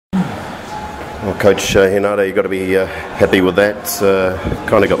Well, Coach Henare, you've got to be happy with that.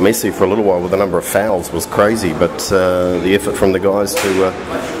 Kind of got messy for a little while with the number of fouls, was crazy, but the effort from the guys to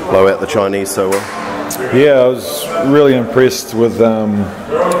blow out the Chinese so well. Yeah, I was really impressed with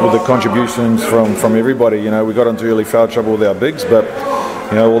the contributions from everybody. You know, we got into early foul trouble with our bigs, but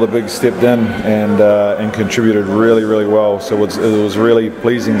you know, all the bigs stepped in and contributed really well. So it was really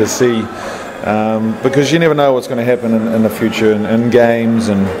pleasing to see, because you never know what's going to happen in the future in games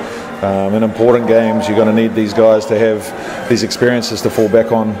and in important games. You're going to need these guys to have these experiences to fall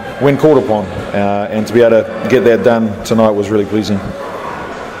back on when called upon, and to be able to get that done tonight was really pleasing.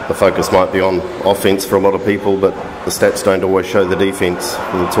 The focus might be on offense for a lot of people, but the stats don't always show the defense.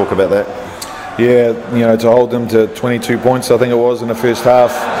 Can you talk about that? Yeah, you know, to hold them to 22 points, I think it was, in the first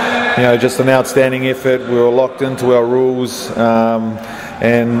half, you know, just an outstanding effort. We were locked into our rules,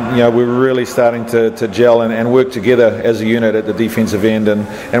 and you know, we were really starting to gel and work together as a unit at the defensive end,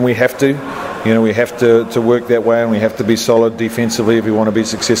 and we have to, you know, we have to work that way, and we have to be solid defensively if we want to be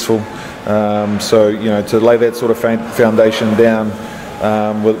successful. So you know, to lay that sort of foundation down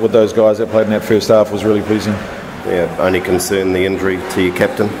with those guys that played in that first half was really pleasing. Yeah, only concern the injury to your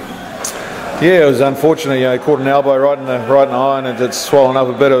captain. Yeah, it was unfortunate. You know, he caught an elbow right in the eye, and it's swollen up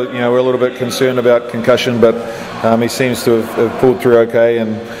a bit. You know, we're a little bit concerned about concussion, but he seems to have pulled through okay.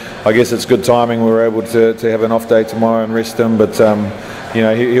 And I guess it's good timing. We were able to have an off day tomorrow and rest him. But you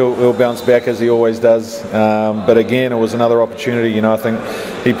know, he'll bounce back as he always does. But again, it was another opportunity. You know, I think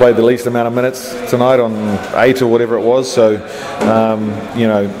he played the least amount of minutes tonight, on 8 or whatever it was. So you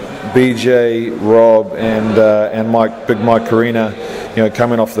know, BJ, Rob, and Big Mike Karina, you know,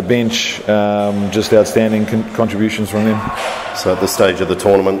 coming off the bench, just outstanding contributions from them. So at this stage of the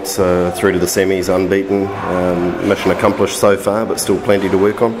tournament, through to the semis, unbeaten, mission accomplished so far, but still plenty to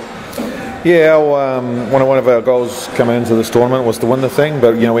work on. Yeah, one of our goals coming into this tournament was to win the thing,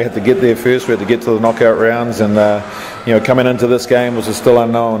 but you know, we had to get there first. We had to get to the knockout rounds, and you know, coming into this game was still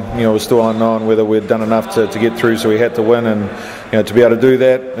unknown. You know, it was still unknown whether we'd done enough to get through. So we had to win, and you know, to be able to do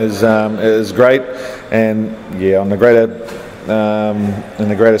that is great. And yeah, on the greater in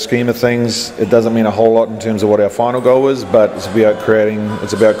the greater scheme of things, it doesn't mean a whole lot in terms of what our final goal is, but it's about creating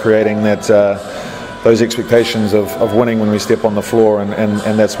that those expectations of winning when we step on the floor,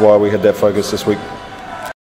 and that's why we had that focus this week.